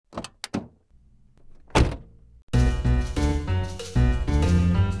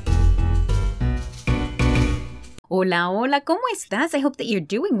Hola, hola, ¿cómo estás? I hope that you're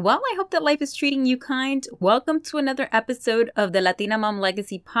doing well. I hope that life is treating you kind. Welcome to another episode of the Latina Mom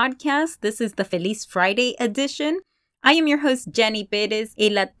Legacy Podcast. This is the Feliz Friday edition. I am your host, Jenny Perez, a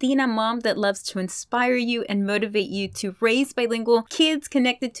Latina mom that loves to inspire you and motivate you to raise bilingual kids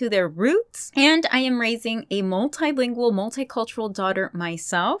connected to their roots. And I am raising a multilingual, multicultural daughter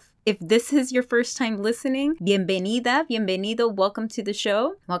myself. If this is your first time listening, bienvenida, bienvenido, welcome to the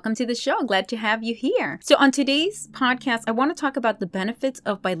show. Welcome to the show. Glad to have you here. So on today's podcast, I want to talk about the benefits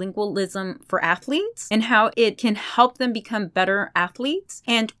of bilingualism for athletes and how it can help them become better athletes,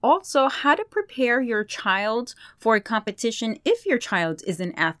 and also how to prepare your child for a competition if your child is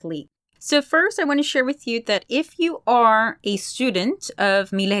an athlete. So first, I want to share with you that if you are a student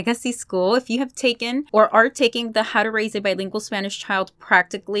of Mi Legacy School, if you have taken or are taking the How to Raise a Bilingual Spanish Child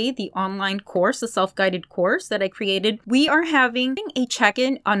Practically, the online course, the self-guided course that I created, we are having a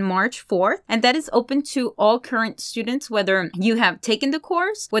check-in on March 4th, and that is open to all current students, whether you have taken the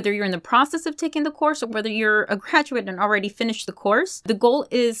course, whether you're in the process of taking the course, or whether you're a graduate and already finished the course. The goal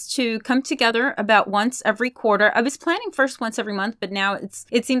is to come together about once every quarter. I was planning first once every month, but now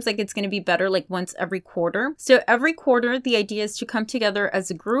it seems like it's going to be better like once every quarter. So every quarter, the idea is to come together as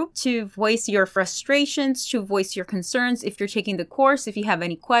a group to voice your frustrations, to voice your concerns if you're taking the course, if you have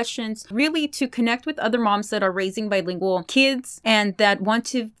any questions, really to connect with other moms that are raising bilingual kids and that want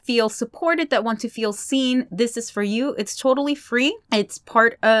to feel supported, that want to feel seen. This is for you. It's totally free. It's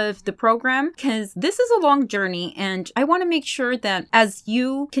part of the program because this is a long journey, and I want to make sure that as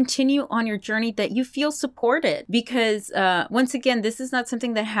you continue on your journey that you feel supported, because once again, this is not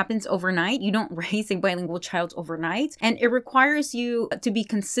something that happens overnight. You don't raise a bilingual child overnight, and it requires you to be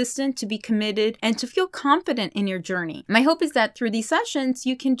consistent, to be committed, and to feel confident in your journey. My hope is that through these sessions,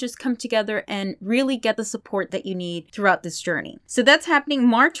 you can just come together and really get the support that you need throughout this journey. So that's happening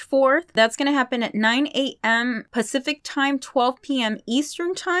March 4th. That's going to happen at 9 a.m. Pacific time, 12 p.m.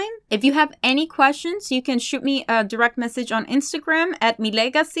 Eastern time. If you have any questions, you can shoot me a direct message on Instagram at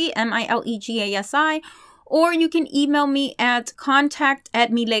milegacy, MILEGASI, or you can email me at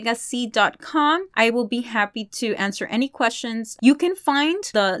contact@milegacy.com. I will be happy to answer any questions. You can find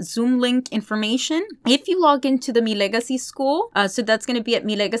the Zoom link information if you log into the Mi Legacy School. So that's going to be at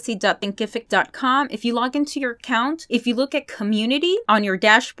milegacy.thinkific.com. If you log into your account, if you look at community on your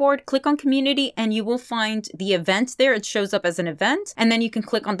dashboard, click on community and you will find the event there. It shows up as an event, and then you can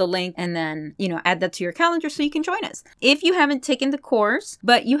click on the link and then, add that to your calendar so you can join us. If you haven't taken the course,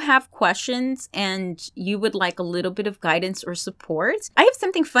 but you have questions and you would like a little bit of guidance or support, I have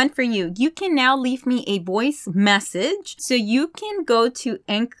something fun for you. You can now leave me a voice message. So you can go to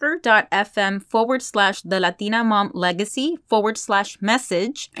anchor.fm/the Latina Mom Legacy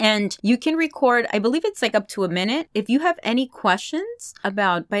 /message, and you can record, I believe it's like up to a minute. If you have any questions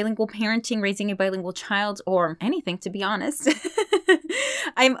about bilingual parenting, raising a bilingual child, or anything, to be honest,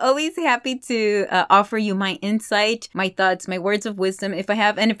 I'm always happy to offer you my insight, my thoughts, my words of wisdom if I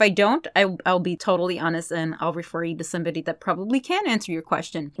have. And if I don't, I'll be totally honest and I'll refer you to somebody that probably can answer your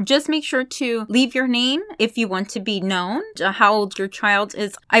question. Just make sure to leave your name if you want to be known, how old your child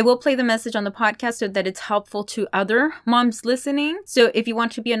is. I will play the message on the podcast so that it's helpful to other moms listening. So if you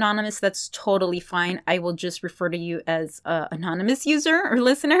want to be anonymous, that's totally fine. I will just refer to you as an anonymous user or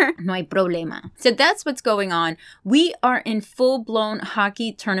listener. No hay problema. So that's what's going on. We are in full-blown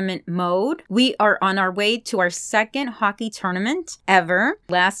hockey tournament mode. We are on our way to our second hockey tournament ever.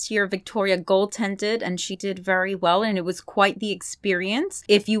 Last year, Victoria goaltended and she did very well, and it was quite the experience.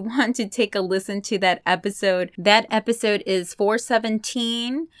 If you want to take a listen to that episode is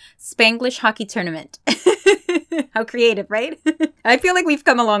 417 Spanglish Hockey Tournament. How creative, right? I feel like we've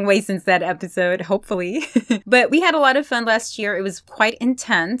come a long way since that episode, hopefully. But we had a lot of fun last year. It was quite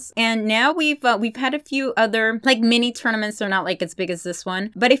intense. And now we've had a few other like mini tournaments. They're not like as big as this one,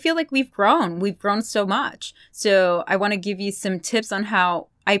 but I feel like we've grown. We've grown so much. So I want to give you some tips on how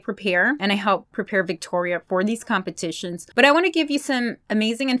I prepare, and I help prepare Victoria for these competitions. But I want to give you some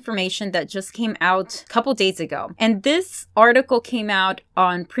amazing information that just came out a couple days ago. And this article came out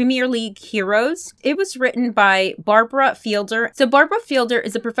on Premier League Heroes. It was written by Barbara Fielder. So Barbara Fielder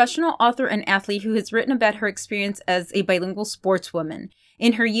is a professional author and athlete who has written about her experience as a bilingual sportswoman.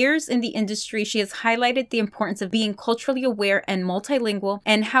 In her years in the industry, she has highlighted the importance of being culturally aware and multilingual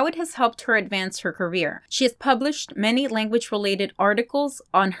and how it has helped her advance her career. She has published many language-related articles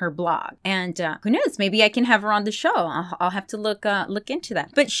on her blog. And who knows, maybe I can have her on the show. I'll have to look into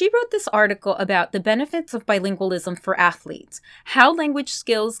that. But she wrote this article about the benefits of bilingualism for athletes, how language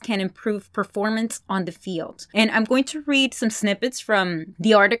skills can improve performance on the field. And I'm going to read some snippets from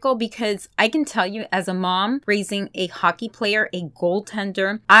the article because I can tell you as a mom raising a hockey player, a goaltender,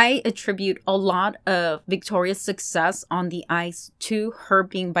 gender. I attribute a lot of Victoria's success on the eyes to her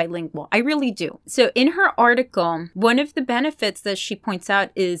being bilingual. I really do. So in her article, one of the benefits that she points out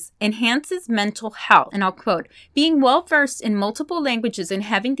is enhances mental health. And I'll quote, being well versed in multiple languages and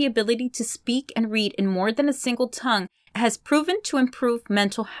having the ability to speak and read in more than a single tongue has proven to improve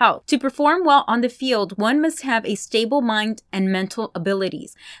mental health. To perform well on the field, one must have a stable mind and mental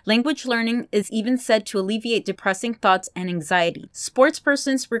abilities. Language learning is even said to alleviate depressing thoughts and anxiety.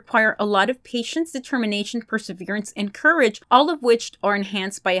 Sportspersons require a lot of patience, determination, perseverance, and courage, all of which are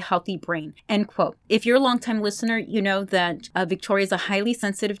enhanced by a healthy brain. End quote. If you're a longtime listener, you know that Victoria is a highly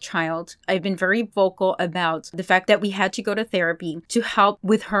sensitive child. I've been very vocal about the fact that we had to go to therapy to help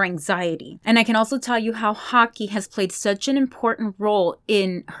with her anxiety. And I can also tell you how hockey has played such an important role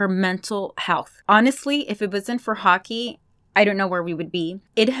in her mental health. Honestly, if it wasn't for hockey, I don't know where we would be.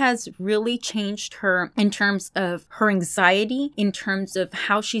 It has really changed her in terms of her anxiety, in terms of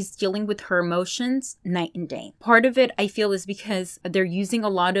how she's dealing with her emotions night and day. Part of it, I feel, is because they're using a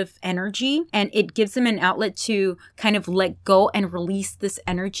lot of energy and it gives them an outlet to kind of let go and release this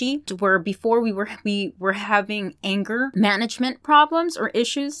energy, where before we were having anger management problems or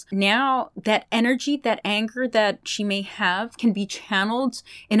issues. Now that energy, that anger that she may have can be channeled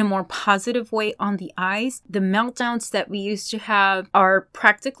in a more positive way on the eyes. The meltdowns that we used to have are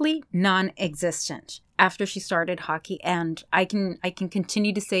practically non-existent after she started hockey, and I can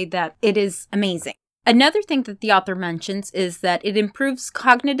continue to say that it is amazing. Another thing that the author mentions is that it improves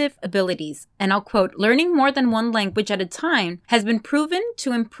cognitive abilities, and I'll quote, learning more than one language at a time has been proven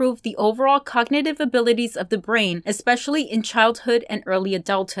to improve the overall cognitive abilities of the brain, especially in childhood and early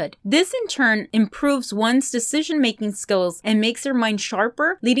adulthood. This in turn improves one's decision-making skills and makes their mind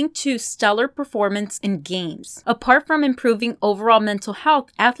sharper, leading to stellar performance in games. Apart from improving overall mental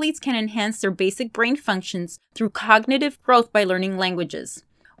health, athletes can enhance their basic brain functions through cognitive growth by learning languages.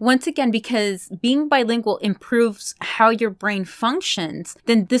 Once again, because being bilingual improves how your brain functions,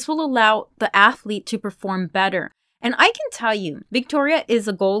 then this will allow the athlete to perform better. And I can tell you, Victoria is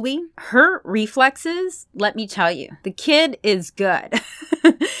a goalie. Her reflexes, let me tell you, the kid is good.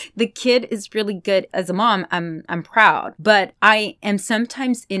 The kid is really good. As a mom, I'm proud, but I am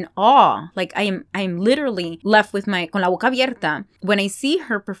sometimes in awe. Like I am literally left with con la boca abierta when I see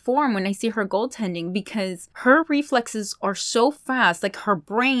her perform, when I see her goaltending, because her reflexes are so fast. Like her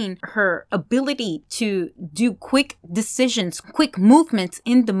brain, her ability to do quick decisions, quick movements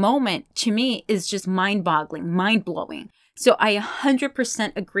in the moment, to me is just mind-boggling, mind-blowing. So I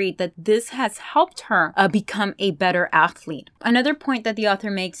 100% agree that this has helped her become a better athlete. Another point that the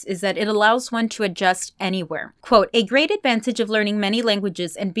author makes is that it allows one to adjust anywhere. Quote, a great advantage of learning many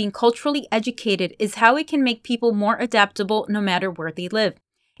languages and being culturally educated is how it can make people more adaptable no matter where they live.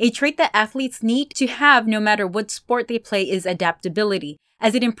 A trait that athletes need to have no matter what sport they play is adaptability,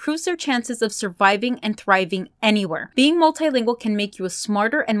 as it improves their chances of surviving and thriving anywhere. Being multilingual can make you a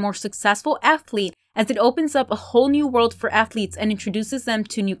smarter and more successful athlete, as it opens up a whole new world for athletes and introduces them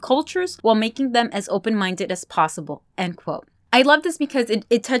to new cultures while making them as open-minded as possible. End quote. I love this because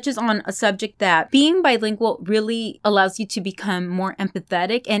it touches on a subject that being bilingual really allows you to become more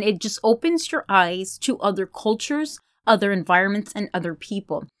empathetic, and it just opens your eyes to other cultures, other environments, and other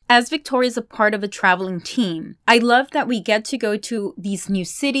people. As Victoria is a part of a traveling team, I love that we get to go to these new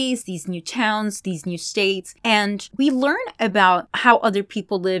cities, these new towns, these new states, and we learn about how other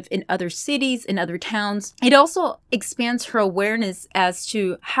people live in other cities, in other towns. It also expands her awareness as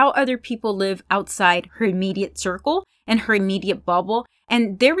to how other people live outside her immediate circle and her immediate bubble.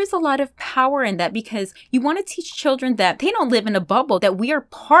 And there is a lot of power in that, because you want to teach children that they don't live in a bubble, that we are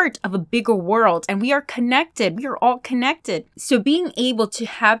part of a bigger world and we are connected. We are all connected. So being able to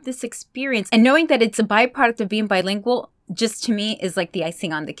have this experience and knowing that it's a byproduct of being bilingual, just to me is like the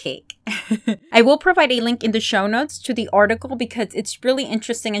icing on the cake. I will provide a link in the show notes to the article because it's really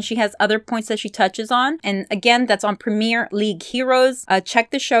interesting and she has other points that she touches on. And again, that's on Premier League Heroes.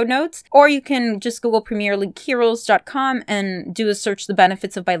 Check the show notes, or you can just Google premierleagueheroes.com and do a search the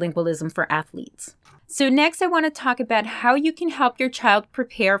benefits of bilingualism for athletes. So next, I want to talk about how you can help your child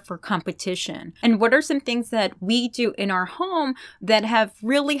prepare for competition and what are some things that we do in our home that have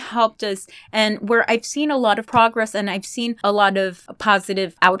really helped us and where I've seen a lot of progress and I've seen a lot of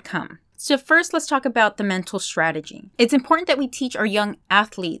positive outcome. So first, let's talk about the mental strategy. It's important that we teach our young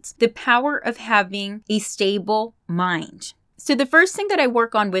athletes the power of having a stable mind. So the first thing that I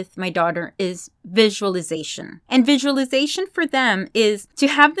work on with my daughter is visualization. And visualization for them is to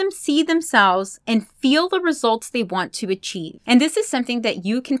have them see themselves and feel the results they want to achieve. And this is something that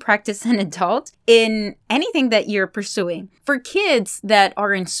you can practice as an adult in anything that you're pursuing. For kids that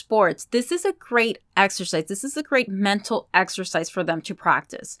are in sports, this is a great exercise. This is a great mental exercise for them to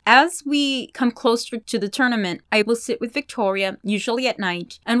practice. As we come closer to the tournament, I will sit with Victoria, usually at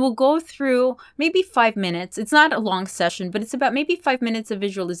night, and we'll go through maybe 5 minutes. It's not a long session, but it's about maybe 5 minutes of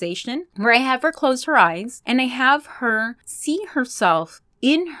visualization where I have her close her eyes and I have her see herself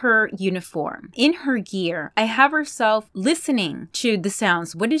in her uniform, in her gear. I have herself listening to the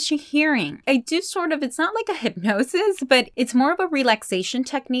sounds. What is she hearing? I do it's not like a hypnosis, but it's more of a relaxation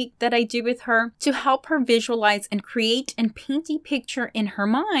technique that I do with her to help her visualize and create and paint a picture in her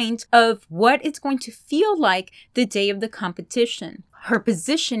mind of what it's going to feel like the day of the competition. Her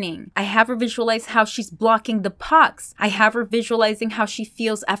positioning. I have her visualize how she's blocking the pucks. I have her visualizing how she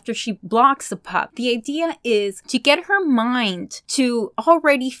feels after she blocks the puck. The idea is to get her mind to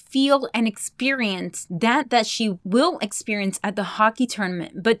already feel and experience that she will experience at the hockey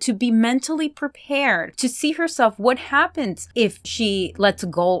tournament, but to be mentally prepared to see herself what happens if she lets a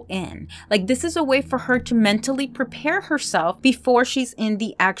goal in. Like, this is a way for her to mentally prepare herself before she's in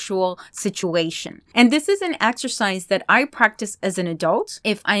the actual situation. And this is an exercise that I practice as an adult.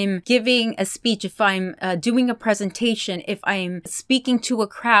 If I'm giving a speech, if I'm doing a presentation, if I'm speaking to a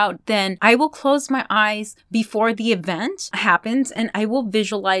crowd, then I will close my eyes before the event happens and I will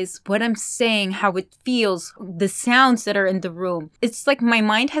visualize what I'm saying, how it feels, the sounds that are in the room. It's like my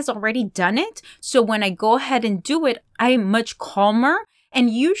mind has already done it. So when I go ahead and do it, I'm much calmer. And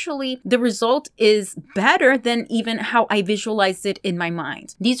usually the result is better than even how I visualized it in my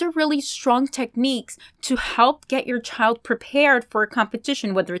mind. These are really strong techniques to help get your child prepared for a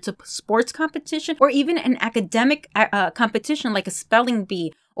competition, whether it's a sports competition or even an academic competition like a spelling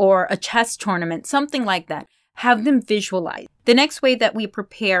bee or a chess tournament, something like that. Have them visualize. The next way that we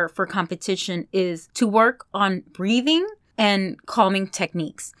prepare for competition is to work on breathing and calming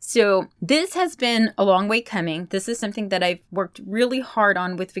techniques. So this has been a long way coming. This is something that I've worked really hard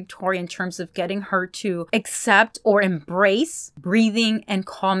on with Victoria in terms of getting her to accept or embrace breathing and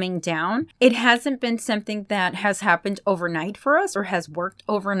calming down. It hasn't been something that has happened overnight for us or has worked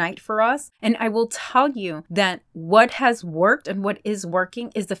overnight for us. And I will tell you that what has worked and what is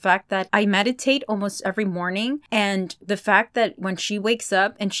working is the fact that I meditate almost every morning. And the fact that when she wakes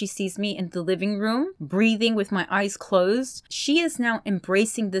up and she sees me in the living room, breathing with my eyes closed, she is now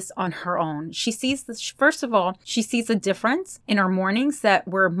embracing this on her own. She sees this, first of all, she sees a difference in our mornings, that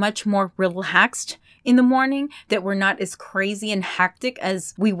we're much more relaxed in the morning, that we're not as crazy and hectic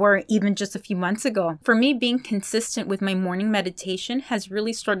as we were even just a few months ago. For me, being consistent with my morning meditation has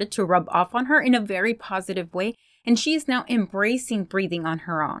really started to rub off on her in a very positive way. And she is now embracing breathing on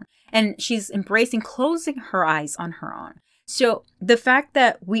her own. And she's embracing closing her eyes on her own. So the fact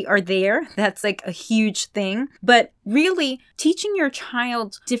that we are there, that's like a huge thing. But really teaching your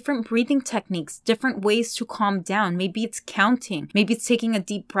child different breathing techniques, different ways to calm down. Maybe it's counting. Maybe it's taking a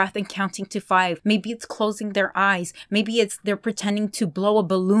deep breath and counting to 5. Maybe it's closing their eyes. Maybe it's they're pretending to blow a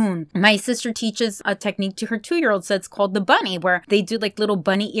balloon. My sister teaches a technique to her 2-year-old that's called the bunny, where they do like little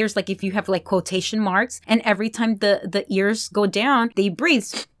bunny ears, like if you have like quotation marks, and every time the ears go down, they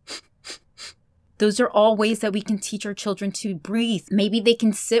breathe. Those are all ways that we can teach our children to breathe. Maybe they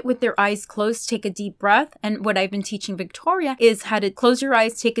can sit with their eyes closed, take a deep breath. And what I've been teaching Victoria is how to close your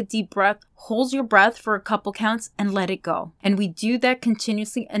eyes, take a deep breath, hold your breath for a couple counts, and let it go. And we do that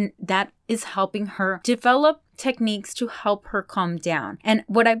continuously, and that is helping her develop techniques to help her calm down. And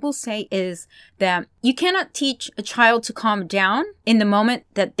what I will say is that you cannot teach a child to calm down in the moment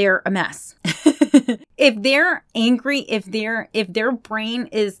that they're a mess. If they're angry, if their brain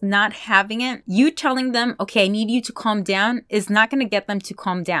is not having it, you telling them, okay, I need you to calm down, is not going to get them to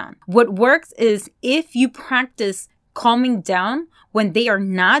calm down. What works is if you practice calming down when they are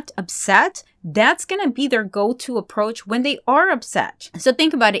not upset, that's going to be their go-to approach when they are upset. So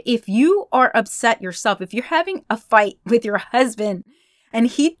think about it. If you are upset yourself, if you're having a fight with your husband and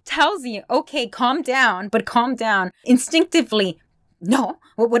he tells you, okay, calm down, but calm down instinctively. No,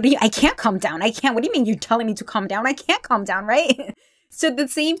 what do you, I can't calm down. I can't. What do you mean you're telling me to calm down? I can't calm down, right? So the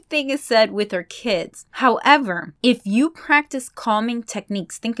same thing is said with our kids. However, if you practice calming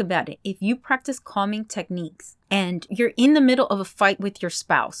techniques, think about it. If you practice calming techniques and you're in the middle of a fight with your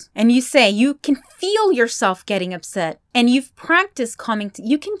spouse and you say you can feel yourself getting upset and you've practiced calming,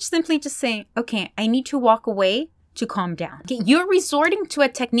 you can simply just say, okay, I need to walk away to calm down. Okay, you're resorting to a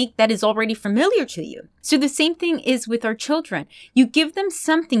technique that is already familiar to you. So the same thing is with our children. You give them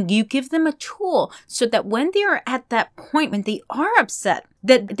something, you give them a tool so that when they are at that point, when they are upset,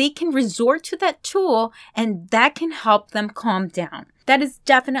 that they can resort to that tool and that can help them calm down. That is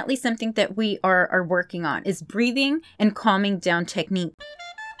definitely something that we are working on, is breathing and calming down technique.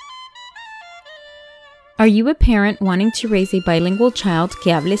 Are you a parent wanting to raise a bilingual child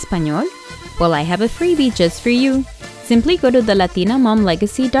que hable español? Well, I have a freebie just for you. Simply go to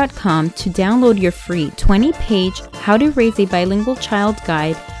thelatinamomlegacy.com to download your free 20-page How to Raise a Bilingual Child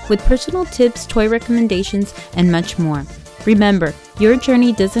guide with personal tips, toy recommendations, and much more. Remember, your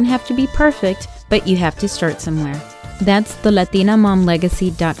journey doesn't have to be perfect, but you have to start somewhere. That's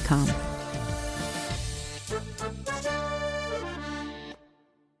thelatinamomlegacy.com.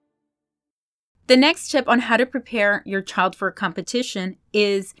 The next tip on how to prepare your child for a competition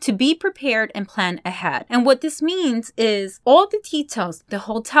is to be prepared and plan ahead. And what this means is all the details, the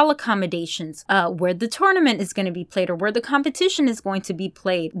hotel accommodations, where the tournament is going to be played or where the competition is going to be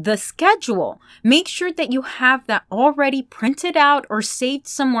played, the schedule. Make sure that you have that already printed out or saved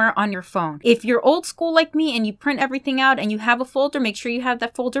somewhere on your phone. If you're old school like me and you print everything out and you have a folder, make sure you have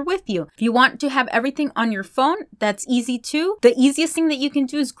that folder with you. If you want to have everything on your phone, that's easy too. The easiest thing that you can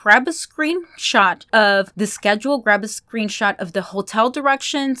do is grab a screenshot of the schedule, grab a screenshot of the hotel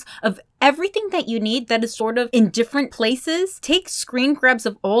directions, of everything that you need that is sort of in different places. Take screen grabs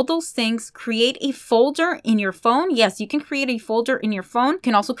of all those things, create a folder in your phone. Yes, you can create a folder in your phone. You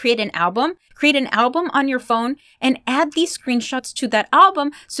can also create an album. Create an album on your phone and add these screenshots to that album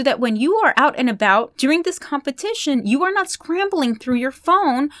so that when you are out and about during this competition, you are not scrambling through your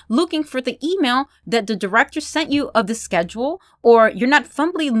phone looking for the email that the director sent you of the schedule, or you're not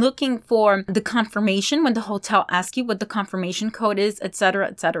fumbling looking for the confirmation when the hotel asks you what the confirmation code is, etc.,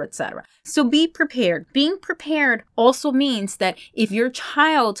 etc., etc. So be prepared. Being prepared also means that if your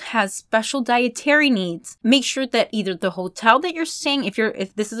child has special dietary needs, make sure that either the hotel that you're staying,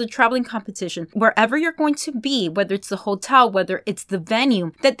 if this is a traveling competition, wherever you're going to be, whether it's the hotel, whether it's the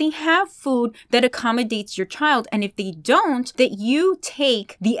venue, that they have food that accommodates your child. And if they don't, that you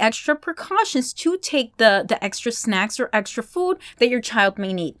take the extra precautions to take the extra snacks or extra food that your child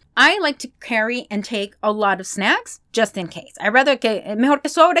may need. I like to carry and take a lot of snacks just in case. I rather que mejor que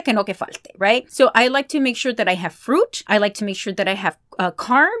sobre que no que falte, right? So I like to make sure that I have fruit. I like to make sure that I have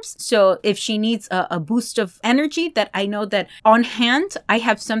carbs. So if she needs a boost of energy, that I know that on hand, I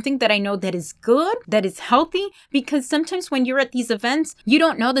have something that I know that is good, that is healthy, because sometimes when you're at these events, you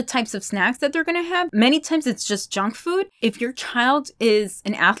don't know the types of snacks that they're going to have. Many times it's just junk food. If your child is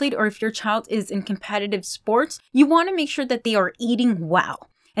an athlete or if your child is in competitive sports, you want to make sure that they are eating well.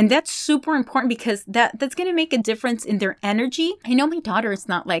 And that's super important because that's going to make a difference in their energy. I know my daughter is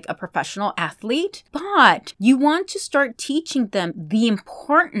not like a professional athlete, but you want to start teaching them the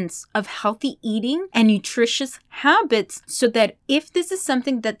importance of healthy eating and nutritious habits so that if this is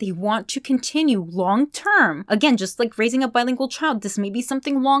something that they want to continue long term, again, just like raising a bilingual child, this may be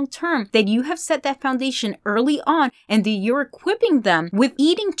something long term, that you have set that foundation early on and that you're equipping them with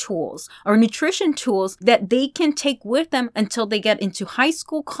eating tools or nutrition tools that they can take with them until they get into high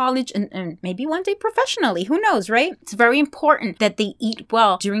school, college, and maybe one day professionally. Who knows, right? It's very important that they eat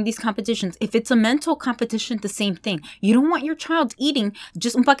well during these competitions. If it's a mental competition, the same thing. You don't want your child eating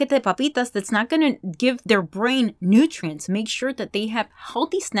just un paquete de papitas that's not going to give their brain nutrients. Make sure that they have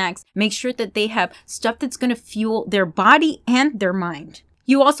healthy snacks. Make sure that they have stuff that's going to fuel their body and their mind.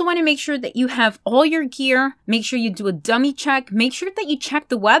 You also want to make sure that you have all your gear. Make sure you do a dummy check. Make sure that you check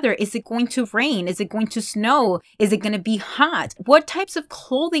the weather. Is it going to rain? Is it going to snow? Is it going to be hot? What types of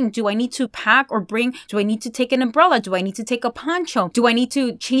clothing do I need to pack or bring? Do I need to take an umbrella? Do I need to take a poncho? Do I need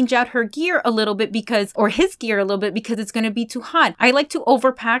to change out her gear a little bit or his gear a little bit because it's going to be too hot? I like to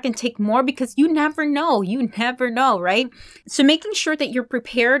overpack and take more because you never know. You never know, right? So making sure that you're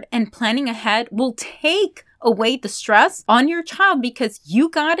prepared and planning ahead will take away the stress on your child because you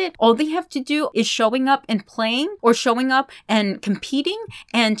got it. All they have to do is showing up and playing or showing up and competing,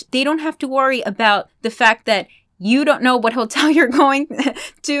 and they don't have to worry about the fact that you don't know what hotel you're going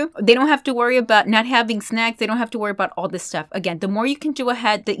to. They don't have to worry about not having snacks. They don't have to worry about all this stuff. Again, the more you can do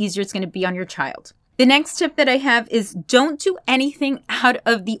ahead, the easier it's going to be on your child. The next tip that I have is don't do anything out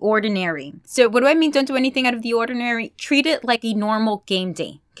of the ordinary. So what do I mean don't do anything out of the ordinary? Treat it like a normal game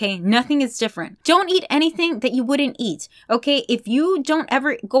day. Okay, nothing is different. Don't eat anything that you wouldn't eat. Okay, if you don't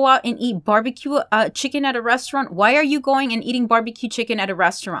ever go out and eat barbecue chicken at a restaurant, why are you going and eating barbecue chicken at a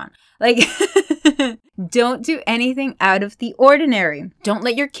restaurant? Like, don't do anything out of the ordinary. Don't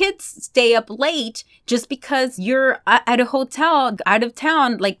let your kids stay up late just because you're at a hotel out of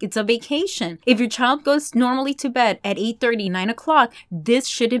town, like it's a vacation. If your child goes normally to bed at 8:30, 9 o'clock, this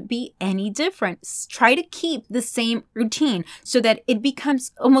shouldn't be any different. Try to keep the same routine so that it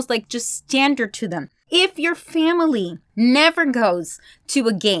becomes almost like just standard to them. If your family never goes to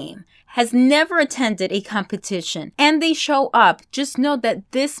a game, has never attended a competition, and they show up, just know that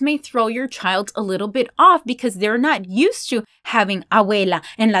this may throw your child a little bit off because they're not used to having abuela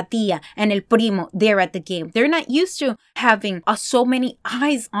and la tía and el primo there at the game. They're not used to having so many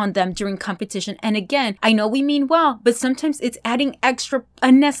eyes on them during competition. And again, I know we mean well, but sometimes it's adding extra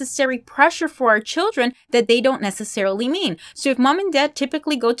unnecessary pressure for our children that they don't necessarily mean. So if mom and dad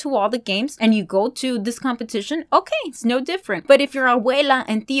typically go to all the games and you go to this competition, okay, it's no different. But if your abuela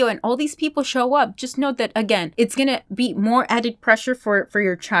and tío and all these people show up, just know that, again, it's going to be more added pressure for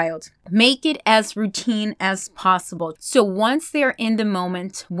your child. Make it as routine as possible. So once they're in the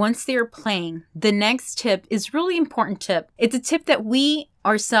moment, once they're playing, the next tip is really important tip. It's a tip that we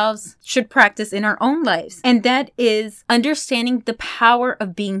ourselves should practice in our own lives. And that is understanding the power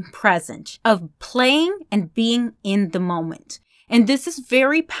of being present, of playing and being in the moment. And this is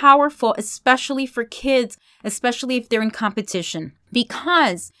very powerful, especially for kids, especially if they're in competition,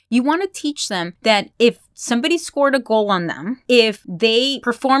 because you want to teach them that if somebody scored a goal on them, if they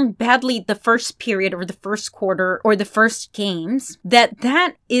performed badly the first period or the first quarter or the first games,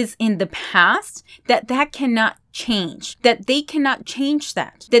 that is in the past, that cannot change, that they cannot change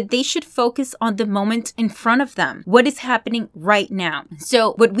that they should focus on the moment in front of them, what is happening right now.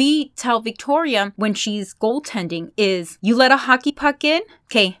 So what we tell Victoria when she's goaltending is, you let a hockey puck in,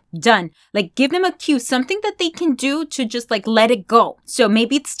 okay, done. Like, give them a cue, something that they can do to just like let it go. So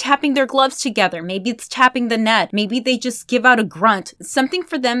maybe it's tapping their gloves together, maybe it's tapping the net, maybe they just give out a grunt, something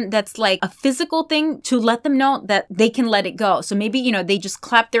for them that's like a physical thing to let them know that they can let it go. So maybe, they just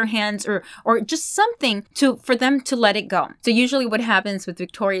clap their hands or just something for them to let it go. So usually what happens with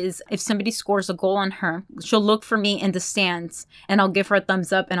Victoria is if somebody scores a goal on her, she'll look for me in the stands and I'll give her a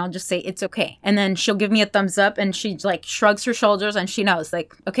thumbs up and I'll just say, it's okay. And then she'll give me a thumbs up and she like shrugs her shoulders and she knows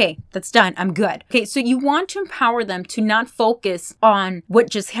like, okay, that's done. I'm good. Okay. So you want to empower them to not focus on what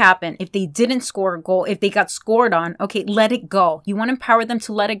just happened. If they didn't score a goal, if they got scored on, okay, let it go. You want to empower them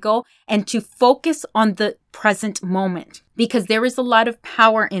to let it go and to focus on the present moment, because there is a lot of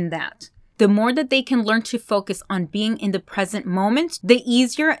power in that. The more that they can learn to focus on being in the present moment, the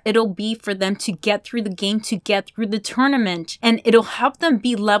easier it'll be for them to get through the game, to get through the tournament. And it'll help them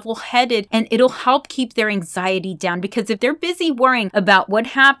be level-headed and it'll help keep their anxiety down. Because if they're busy worrying about what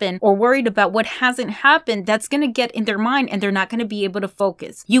happened or worried about what hasn't happened, that's going to get in their mind and they're not going to be able to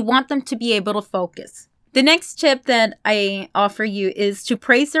focus. You want them to be able to focus. The next tip that I offer you is to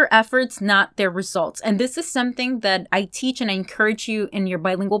praise their efforts, not their results. And this is something that I teach and I encourage you in your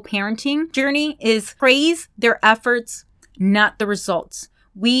bilingual parenting journey, is praise their efforts, not the results.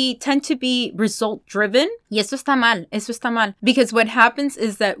 We tend to be result driven. Y eso está mal. Because what happens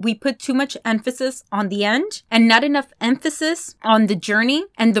is that we put too much emphasis on the end and not enough emphasis on the journey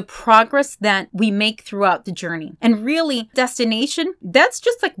and the progress that we make throughout the journey. And really, destination, that's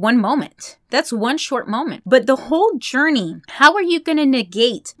just like one moment. That's one short moment. But the whole journey, how are you going to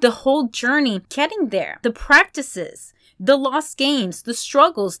negate the whole journey getting there? The practices, the lost games, the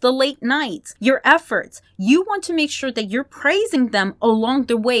struggles, the late nights, your efforts. You want to make sure that you're praising them along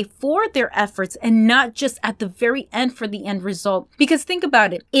the way for their efforts and not just at the very end for the end result. Because think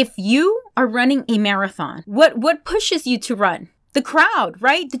about it. If you are running a marathon, what pushes you to run? The crowd,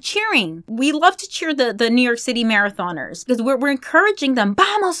 right? The cheering. We love to cheer the New York City marathoners because we're encouraging them.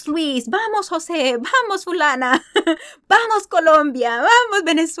 Vamos, Luis. Vamos, Jose. Vamos, Fulana. Vamos, Colombia. Vamos,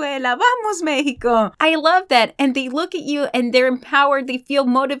 Venezuela. Vamos, Mexico. I love that. And they look at you and they're empowered. They feel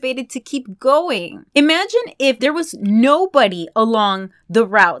motivated to keep going. Imagine if there was nobody along the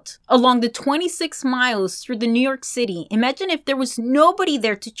route, along the 26 miles through the New York City. Imagine if there was nobody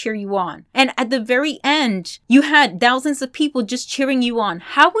there to cheer you on. And at the very end, you had thousands of people just cheering you on.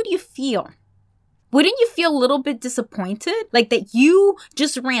 How would you feel? Wouldn't you feel a little bit disappointed? Like that you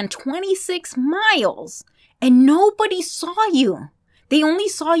just ran 26 miles and nobody saw you. They only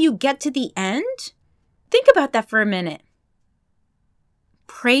saw you get to the end? Think about that for a minute.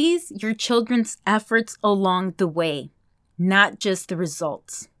 Praise your children's efforts along the way, not just the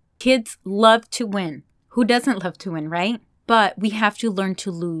results. Kids love to win. Who doesn't love to win, right? But we have to learn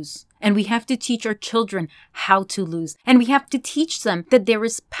to lose And we have to teach our children how to lose. And we have to teach them that there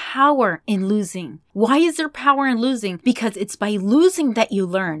is power in losing. Why is there power in losing? Because it's by losing that you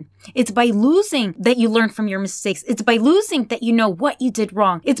learn. It's by losing that you learn from your mistakes. It's by losing that you know what you did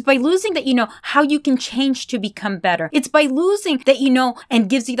wrong. It's by losing that you know how you can change to become better. It's by losing that you know and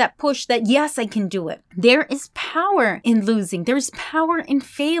gives you that push that, yes, I can do it. There is power in losing. There is power in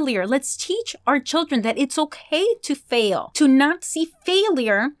failure. Let's teach our children that it's okay to fail, to not see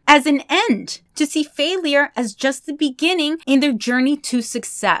failure as an end, to see failure as just the beginning in their journey to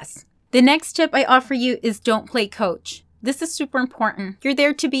success. The next tip I offer you is don't play coach. This is super important. You're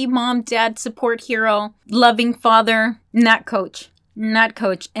there to be mom, dad, support hero, loving father, not coach. Not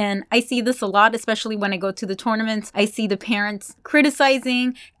coach. And I see this a lot, especially when I go to the tournaments. I see the parents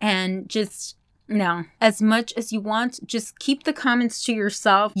criticizing and just, no. As much as you want, just keep the comments to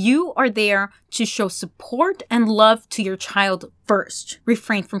yourself. You are there to show support and love to your child first.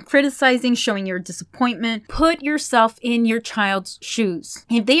 Refrain from criticizing, showing your disappointment. Put yourself in your child's shoes.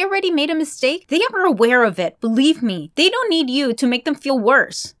 If they already made a mistake, they are aware of it. Believe me, they don't need you to make them feel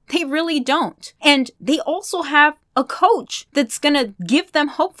worse. They really don't. And they also have a coach that's going to give them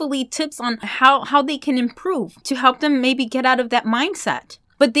hopefully tips on how they can improve to help them maybe get out of that mindset.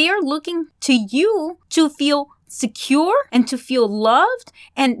 But they are looking to you to feel secure and to feel loved,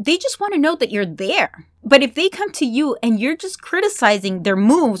 and they just want to know that you're there. But if they come to you and you're just criticizing their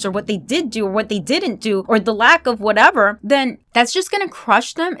moves or what they did do or what they didn't do or the lack of whatever, then that's just going to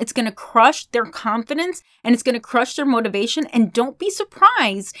crush them. It's going to crush their confidence and it's going to crush their motivation. And don't be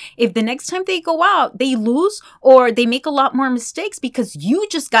surprised if the next time they go out, they lose or they make a lot more mistakes because you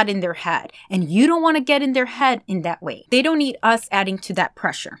just got in their head and you don't want to get in their head in that way. They don't need us adding to that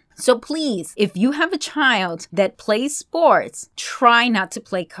pressure. So please, if you have a child that plays sports, try not to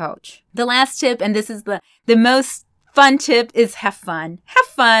play coach. The last tip, and this is the most fun tip, is have fun. Have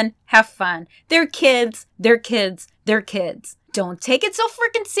fun. Have fun. They're kids. They're kids. They're kids. Don't take it so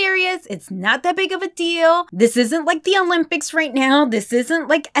freaking serious. It's not that big of a deal. This isn't like the Olympics right now. This isn't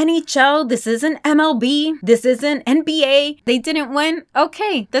like NHL. This isn't MLB. This isn't NBA. They didn't win.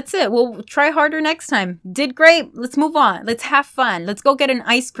 Okay, that's it. We'll try harder next time. Did great. Let's move on. Let's have fun. Let's go get an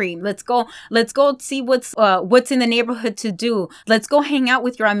ice cream. Let's go see what's in the neighborhood to do. Let's go hang out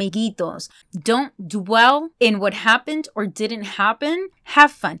with your amiguitos. Don't dwell in what happened or didn't happen.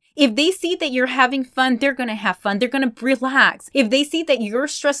 Have fun. If they see that you're having fun, they're going to have fun. They're going to relax. If they see that you're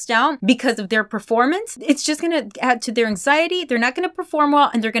stressed out because of their performance, it's just going to add to their anxiety. They're not going to perform well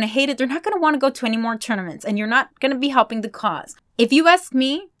and they're going to hate it. They're not going to want to go to any more tournaments and you're not going to be helping the cause. If you ask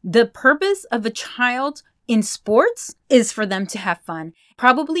me, the purpose of a child in sports is for them to have fun.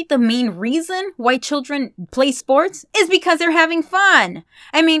 Probably the main reason why children play sports is because they're having fun.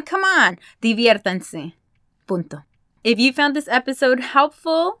 I mean, come on. Diviértanse. Punto. If you found this episode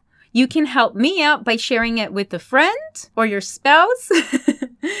helpful, you can help me out by sharing it with a friend or your spouse.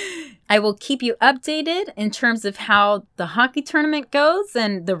 I will keep you updated in terms of how the hockey tournament goes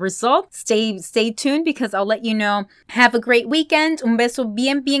and the results. Stay tuned because I'll let you know. Have a great weekend. Un beso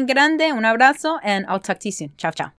bien grande, un abrazo, and I'll talk to you soon. Ciao, ciao.